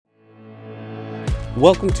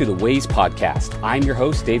Welcome to the Ways Podcast. I'm your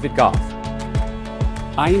host, David Goff.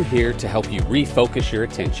 I am here to help you refocus your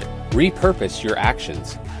attention, repurpose your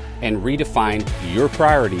actions, and redefine your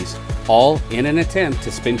priorities, all in an attempt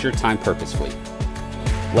to spend your time purposefully.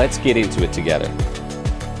 Let's get into it together.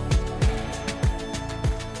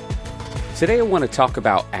 Today I want to talk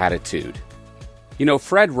about attitude. You know,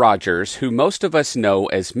 Fred Rogers, who most of us know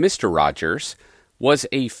as Mr. Rogers, was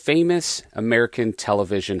a famous American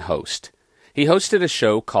television host. He hosted a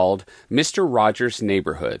show called Mr. Rogers'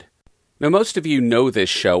 Neighborhood. Now, most of you know this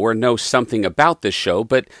show or know something about this show,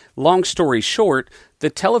 but long story short, the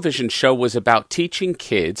television show was about teaching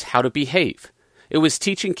kids how to behave. It was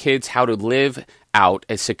teaching kids how to live out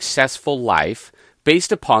a successful life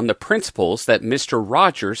based upon the principles that Mr.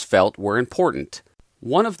 Rogers felt were important.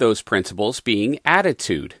 One of those principles being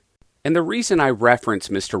attitude. And the reason I reference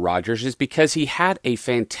Mr. Rogers is because he had a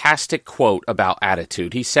fantastic quote about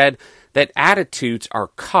attitude. He said that attitudes are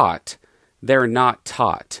caught, they're not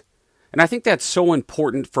taught. And I think that's so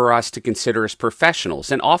important for us to consider as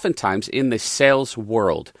professionals, and oftentimes in the sales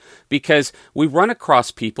world, because we run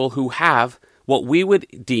across people who have what we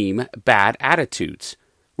would deem bad attitudes.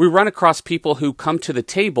 We run across people who come to the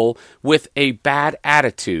table with a bad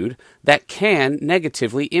attitude that can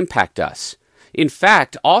negatively impact us. In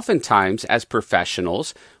fact, oftentimes as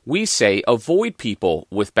professionals, we say avoid people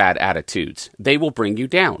with bad attitudes. They will bring you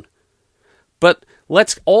down. But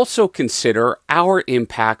let's also consider our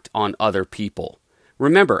impact on other people.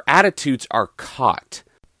 Remember, attitudes are caught.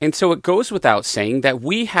 And so it goes without saying that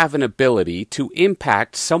we have an ability to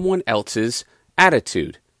impact someone else's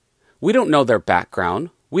attitude. We don't know their background.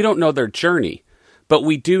 We don't know their journey, but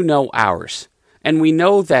we do know ours. And we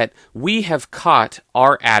know that we have caught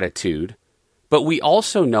our attitude, but we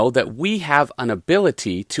also know that we have an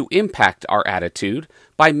ability to impact our attitude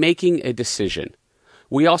by making a decision.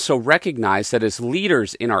 We also recognize that as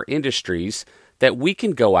leaders in our industries, that we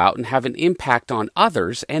can go out and have an impact on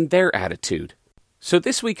others and their attitude. So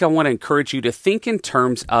this week I want to encourage you to think in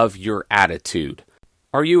terms of your attitude.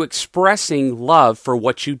 Are you expressing love for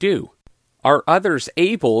what you do? Are others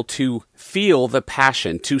able to feel the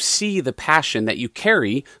passion, to see the passion that you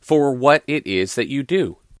carry for what it is that you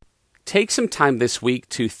do? Take some time this week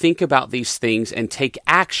to think about these things and take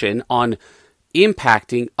action on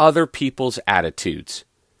impacting other people's attitudes.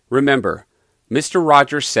 Remember, Mr.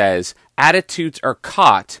 Rogers says, attitudes are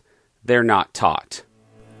caught, they're not taught.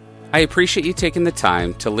 I appreciate you taking the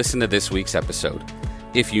time to listen to this week's episode.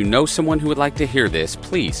 If you know someone who would like to hear this,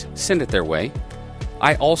 please send it their way.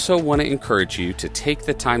 I also want to encourage you to take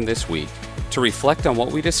the time this week to reflect on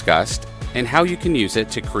what we discussed and how you can use it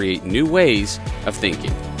to create new ways of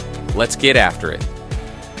thinking. Let's get after it.